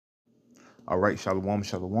All right, shalom,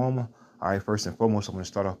 shalom. All right, first and foremost, I'm going to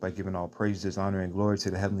start off by giving all praises, honor, and glory to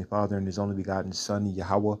the Heavenly Father and His only begotten Son,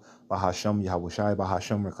 YAHAWAH, BAHASHAM, YAHAWASHI,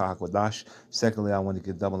 BAHASHAM, Rakahakwadash. Secondly, I want to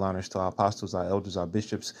give double honors to our apostles, our elders, our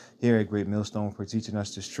bishops here at Great Millstone for teaching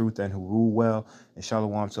us this truth and who rule well. And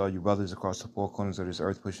shalom to all you brothers across the four corners of this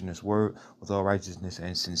earth, pushing this word with all righteousness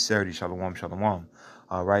and sincerity. Shalom, shalom.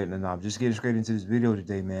 All right, and I'm just getting straight into this video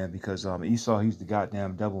today, man, because Esau, he's the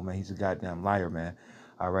goddamn devil, man. He's a goddamn liar, man.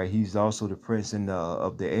 All right, he's also the prince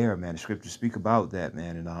of the air, man. The scriptures speak about that,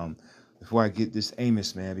 man. And before I get this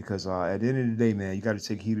Amos, man, because at the end of the day, man, you got to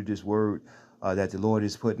take heed of this word that the Lord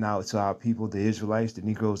is putting out to our people, the Israelites, the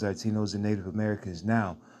Negroes, Latinos, and Native Americans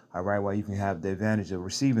now. All right, while you can have the advantage of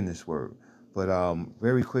receiving this word. But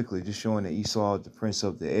very quickly, just showing that Esau is the prince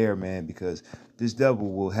of the air, man, because this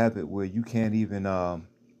devil will have it where you can't even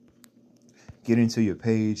get into your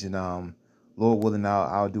page, and Lord willing,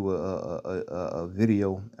 I'll do a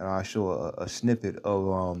video, and I'll show a snippet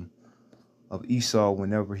of Esau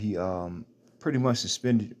whenever he pretty much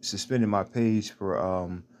suspended my page for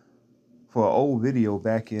an old video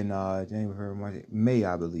back in January, May,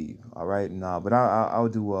 I believe. All right, and but I'll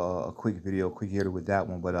do a quick video, quick hitter with that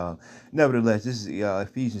one. But nevertheless, this is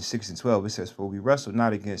Ephesians 6:12. It says, "For we wrestle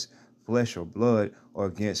not against flesh or blood, or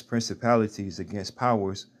against principalities, against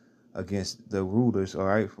powers, against the rulers." All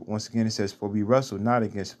right. Once again, it says, "For we wrestle not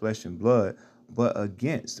against flesh and blood, but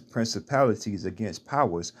against principalities, against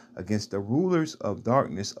powers, against the rulers of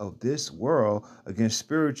darkness of this world, against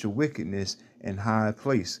spiritual wickedness in high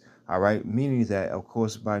place." All right. Meaning that, of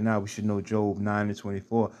course, by now we should know Job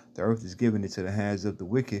 9:24. The earth is given into the hands of the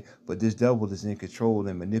wicked, but this devil is in control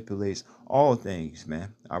and manipulates all things,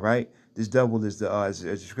 man. All right. This devil is as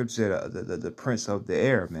the scripture said, the prince of the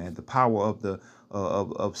air, man. The power of the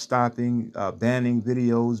of stopping, banning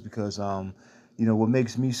videos, because you know what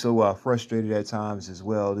makes me so frustrated at times as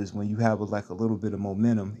well is when you have like a little bit of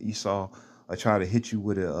momentum. Esau try to hit you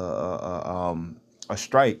with a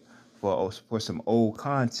strike for some old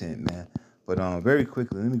content, man. But very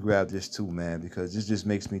quickly, let me grab this too, man, because this just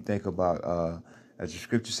makes me think about as the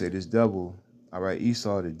scripture say, this devil. All right,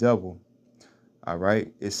 Esau the devil. All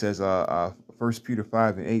right, it says 1 Peter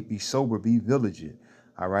 5:8, "Be sober, be vigilant."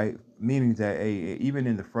 All right, meaning that even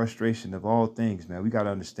in the frustration of all things, man, we got to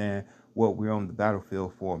understand what we're on the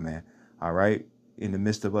battlefield for, man. All right, in the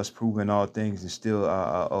midst of us proving all things and still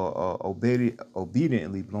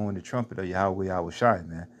obediently blowing the trumpet of Yahweh, Yahawashi,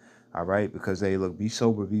 man. All right, because hey, look, be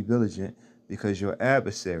sober, be vigilant, because your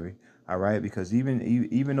adversary. All right, because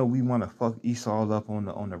even though we want to fuck Esau up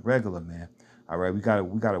on the regular, man. All right, we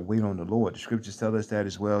gotta wait on the Lord. The scriptures tell us that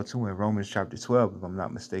as well too in Romans chapter 12, if I'm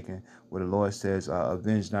not mistaken, where the Lord says,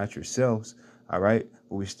 "Avenge not yourselves." All right,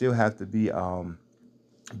 but we still have to be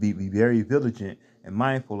very vigilant and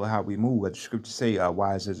mindful of how we move. But the scriptures say,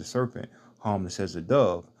 "Wise as a serpent, harmless as a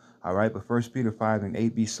dove." All right, but 1 Peter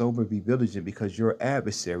 5:8, "Be sober, be vigilant, because your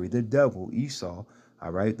adversary, the devil, Esau."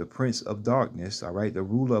 All right, the prince of darkness, all right, the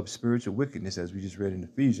ruler of spiritual wickedness, as we just read in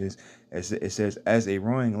Ephesians, as it says, "As a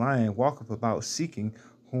roaring lion, walketh about seeking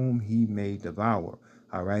whom he may devour."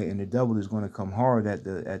 All right, and the devil is going to come hard at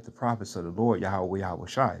the prophets of the Lord, Yahweh,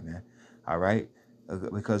 Yahawashi, man. All right,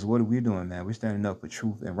 because what are we doing, man? We're standing up for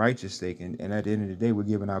truth and righteous sake, and at the end of the day, we're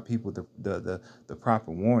giving our people the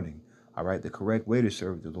proper warning. All right, the correct way to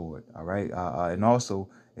serve the Lord. All right, and also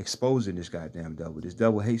exposing this goddamn devil. This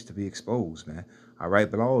devil hates to be exposed, man. All right,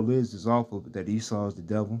 but all it is off of that Esau is the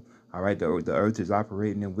devil. All right, the earth is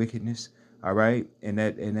operating in wickedness. All right, and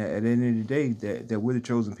at the end of the day, that we're the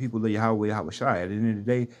chosen people of Yahweh, Yahawashi. At the end of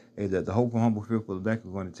the day, that the hopeful, humble, fearful elect are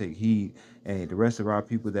going to take heed, and the rest of our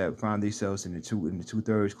people that find themselves in the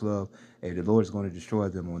two-thirds club, hey, the Lord is going to destroy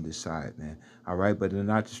them on this side, man. All right, but they're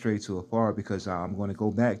not to stray too far, because I'm going to go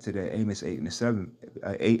back to that Amos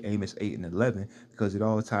 8:11, because it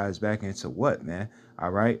all ties back into what, man? All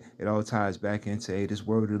right, it all ties back into, hey, this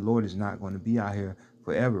word of the Lord is not going to be out here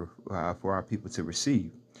forever for our people to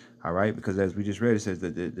receive. All right, because as we just read, it says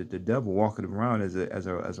that the devil walking around as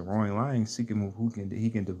a roaring lion, seeking who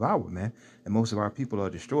he can devour, man. And most of our people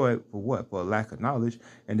are destroyed for what? For a lack of knowledge,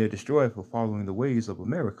 and they're destroyed for following the ways of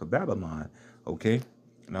America, Babylon. Okay,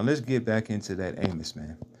 now let's get back into that Amos,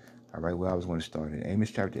 man. All right, where I was going to start it,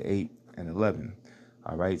 Amos chapter 8:11.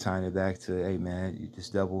 All right, tying it back to, hey, man, this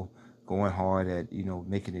devil going hard at,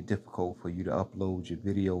 making it difficult for you to upload your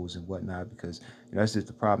videos and whatnot, because that's just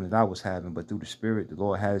the problem that I was having. But through the Spirit, the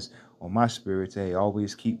Lord has on my spirit to, hey,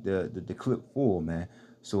 always keep the clip full, man.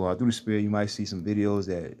 So through the Spirit, you might see some videos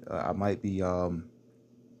that I might be, I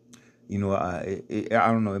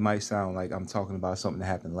don't know, it might sound like I'm talking about something that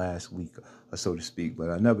happened last week, so to speak.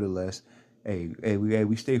 But nevertheless,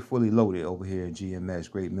 we stay fully loaded over here in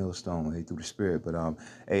GMS, Great Millstone, through the Spirit. But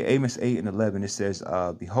Amos 8:11, it says,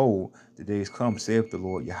 "Behold, the days come, saith the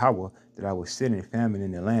Lord Yahweh, that I will send a famine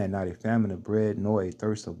in the land, not a famine of bread, nor a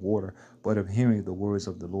thirst of water, but of hearing the words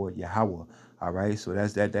of the Lord Yahweh." All right, so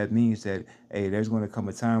that means that there's going to come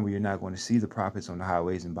a time where you're not going to see the prophets on the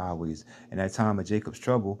highways and byways. And that time of Jacob's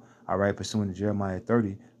trouble, all right, pursuant to Jeremiah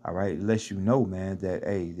 30. All right, it lets you know, man, that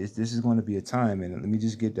this is going to be a time, and let me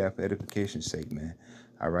just get that for edification's sake, man.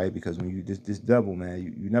 All right, because when you this devil, man,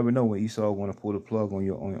 you never know when Esau want to pull the plug on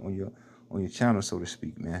your channel, so to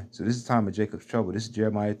speak, man. So this is the time of Jacob's trouble. This is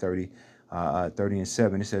Jeremiah 30,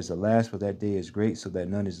 30:7. It says, "The last for that day is great, so that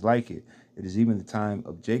none is like it. It is even the time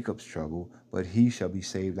of Jacob's trouble, but he shall be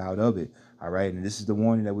saved out of it." All right, and this is the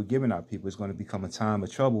warning that we're giving our people. It's going to become a time of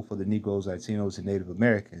trouble for the Negroes, Latinos, and Native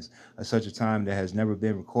Americans, such a time that has never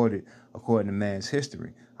been recorded according to man's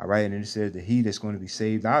history. All right, and it says the he that's going to be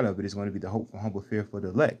saved out of it is going to be the hopeful, humble, fearful, the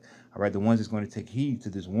elect. All right, the ones that's going to take heed to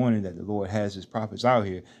this warning that the Lord has his prophets out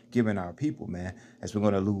here giving our people, man. As we're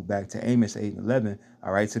going to allude back to Amos 8:11,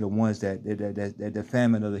 all right, to the ones that the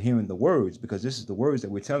famine of the hearing the words, because this is the words that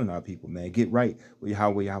we're telling our people, man. Get right with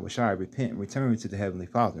Yahweh, Yahawashi, repent and return to the Heavenly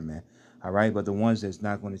Father, man. All right, but the ones that's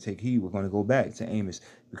not going to take heed, we're going to go back to Amos,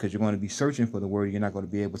 because you're going to be searching for the word. You're not going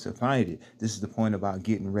to be able to find it. This is the point about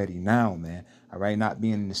getting ready now, man. All right, not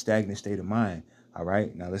being in a stagnant state of mind. All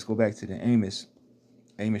right, now let's go back to the Amos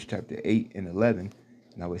chapter 8:11.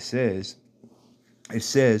 Now it says,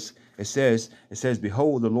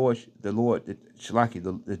 "Behold, the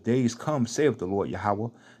days come, saith the Lord Yahweh,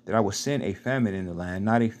 that I will send a famine in the land,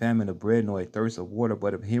 not a famine of bread, nor a thirst of water,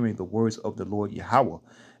 but of hearing the words of the Lord Yahweh.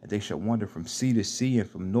 And they shall wander from sea to sea, and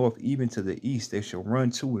from north even to the east. They shall run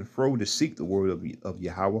to and fro to seek the word of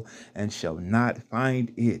Yahweh, and shall not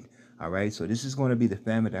find it." All right, so this is going to be the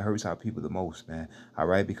famine that hurts our people the most, man. All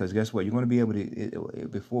right, because guess what? You're going to be able to,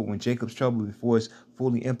 before, when Jacob's trouble, before it's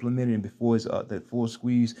fully implemented and before it's that full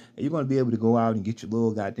squeeze, you're going to be able to go out and get your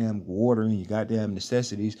little goddamn water and your goddamn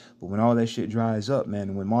necessities. But when all that shit dries up, man,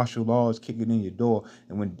 and when martial law is kicking in your door,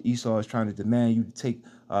 and when Esau is trying to demand you to take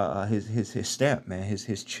his stamp, man,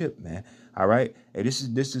 his chip, man. All right, and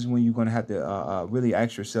this is when you're going to have to really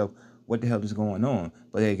ask yourself, what the hell is going on?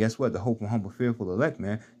 But hey, guess what? The hopeful, humble, fearful elect,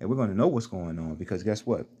 man. And we're going to know what's going on, because guess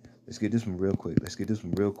what? Let's get this one real quick.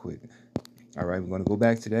 All right, we're going to go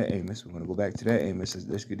back to that Amos.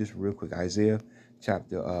 Let's get this real quick. Isaiah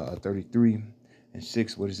chapter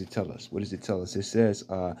 33:6. What does it tell us? It says,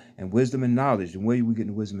 "And wisdom and knowledge." And where are we getting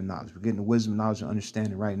the wisdom and knowledge? We're getting the wisdom, knowledge, and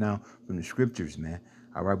understanding right now from the scriptures, man.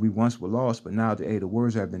 All right, we once were lost, but now the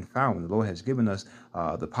words have been found. The Lord has given us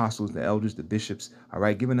the apostles, the elders, the bishops, all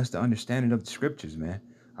right, giving us the understanding of the scriptures, man.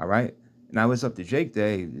 All right. Now it's up to Jake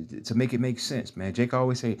to make it make sense, man. Jake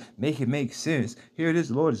always say, make it make sense. Here it is.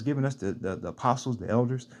 The Lord has given us the apostles, the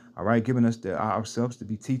elders, all right, giving us ourselves to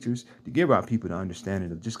be teachers, to give our people the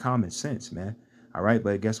understanding of just common sense, man. All right,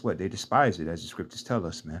 but guess what? They despise it, as the scriptures tell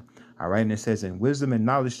us, man. All right, and it says, "And wisdom and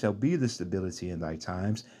knowledge shall be the stability in thy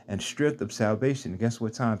times, and strength of salvation." And guess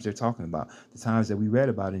what times they're talking about? The times that we read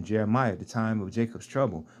about in Jeremiah, the time of Jacob's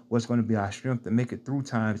trouble. What's going to be our strength to make it through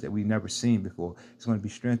times that we've never seen before? It's going to be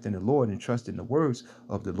strength in the Lord and trust in the words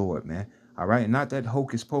of the Lord, man. All right, and not that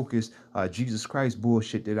hocus pocus, Jesus Christ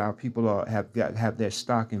bullshit that our people have their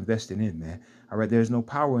stock invested in, man. All right, there's no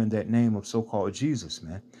power in that name of so-called Jesus,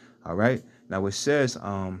 man. All right. Now it says,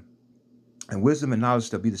 "And wisdom and knowledge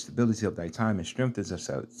shall be the stability of thy time, and strength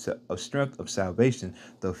of salvation.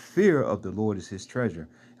 The fear of the Lord is his treasure."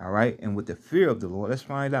 All right. And with the fear of the Lord, let's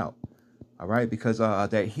find out. All right, because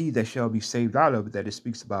that he that shall be saved out of it, that it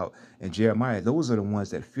speaks about in Jeremiah, those are the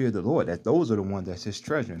ones that fear the Lord. Those are the ones that's his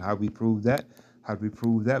treasure. And how do we prove that? We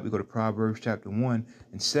go to Proverbs chapter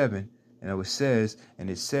 1:7, and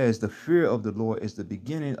it says, "The fear of the Lord is the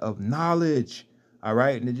beginning of knowledge." All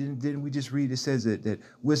right, and didn't we just read? It says that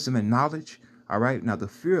wisdom and knowledge. All right, now the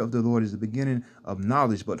fear of the Lord is the beginning of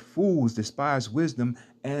knowledge, but fools despise wisdom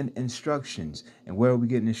and instructions. And where are we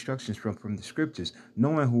getting instructions from? From the scriptures,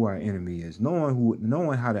 knowing who our enemy is,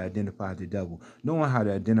 knowing how to identify the devil, knowing how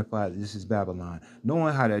to identify that this is Babylon,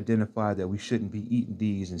 knowing how to identify that we shouldn't be eating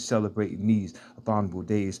these and celebrating these abominable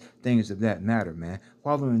days, things of that matter, man.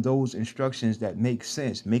 Following those instructions that make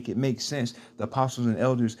sense, make it make sense. The apostles and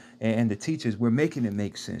elders and the teachers, we're making it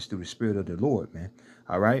make sense through the Spirit of the Lord, man.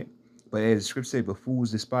 All right. But as the scripture say, "But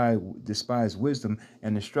fools despise wisdom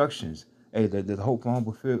and instructions." Hey, the hopeful,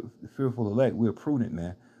 humble, fearful elect, we're prudent,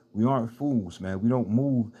 man. We aren't fools, man. We don't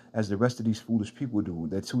move as the rest of these foolish people do.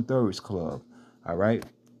 That 2/3 club. All right.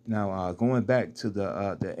 Now, going back to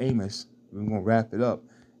the Amos, we're gonna wrap it up.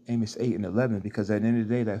 Amos 8 and 11, because at the end of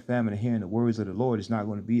the day, that famine and hearing the words of the Lord is not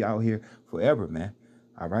going to be out here forever, man.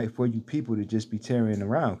 All right, for you people to just be tearing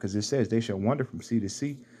around, because it says they shall wander from sea to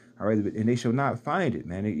sea. All right, and they shall not find it,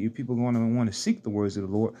 man. You people going to want to seek the words of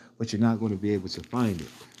the Lord, but you're not going to be able to find it.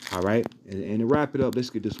 All right, and to wrap it up, let's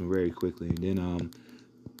get this one very quickly, and then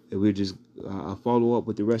we'll just follow up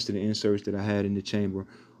with the rest of the inserts that I had in the chamber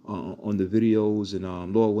on the videos,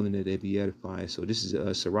 and Lord willing that they be edifying. So this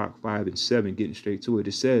is Sirach 5 and 7, getting straight to it.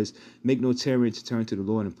 It says, make no tarrying to turn to the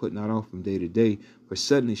Lord, and put not off from day to day, for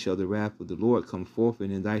suddenly shall the wrath of the Lord come forth,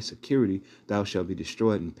 and in thy security thou shalt be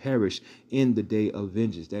destroyed and perish in the day of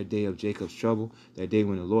vengeance. That day of Jacob's trouble, that day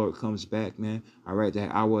when the Lord comes back, man. All right,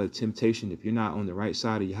 that hour of temptation. If you're not on the right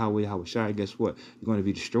side of Yahweh, YAHAWASHI, guess what? You're going to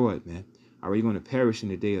be destroyed, man. All right, you're going to perish in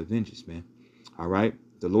the day of vengeance, man. All right,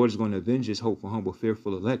 the Lord is going to avenge his hopeful, humble,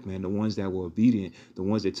 fearful elect, man. The ones that were obedient, the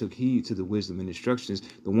ones that took heed to the wisdom and instructions,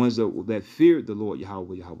 the ones that feared the Lord,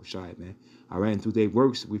 Yahweh, YAHAWASHI, man. All right, and through their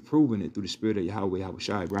works, we've proven it through the spirit of Yahweh,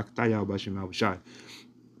 YAHAWASHI.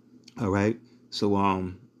 All right, so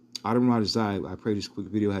I pray this quick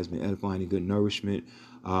video has been edifying and good nourishment.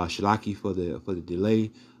 Shalaki for the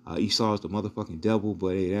delay. Esau's the motherfucking devil,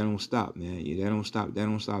 but hey, that don't stop, man. Yeah, that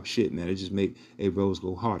don't stop shit, man. It just make bros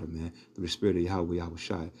go harder, man, through the spirit of Yahweh,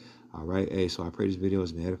 YAHAWASHI. All right, hey, so I pray this video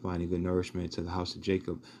has been edifying and good nourishment to the house of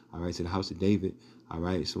Jacob, all right, to the house of David. All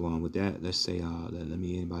right, so with that, let's say, let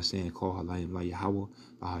me end by saying, call HALALYAM YAHAWAH,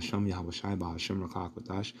 BAHASHAM, YAHAWASHI,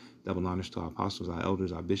 BAHASHAM, double honors to our apostles, our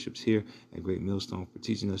elders, our bishops here at Great Millstone for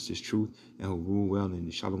teaching us this truth and who rule well, and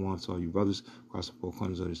SHALAWAM to all you brothers across the four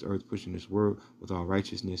corners of this earth, pushing this word with all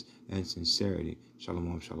righteousness and sincerity.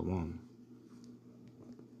 Shalom, shalom.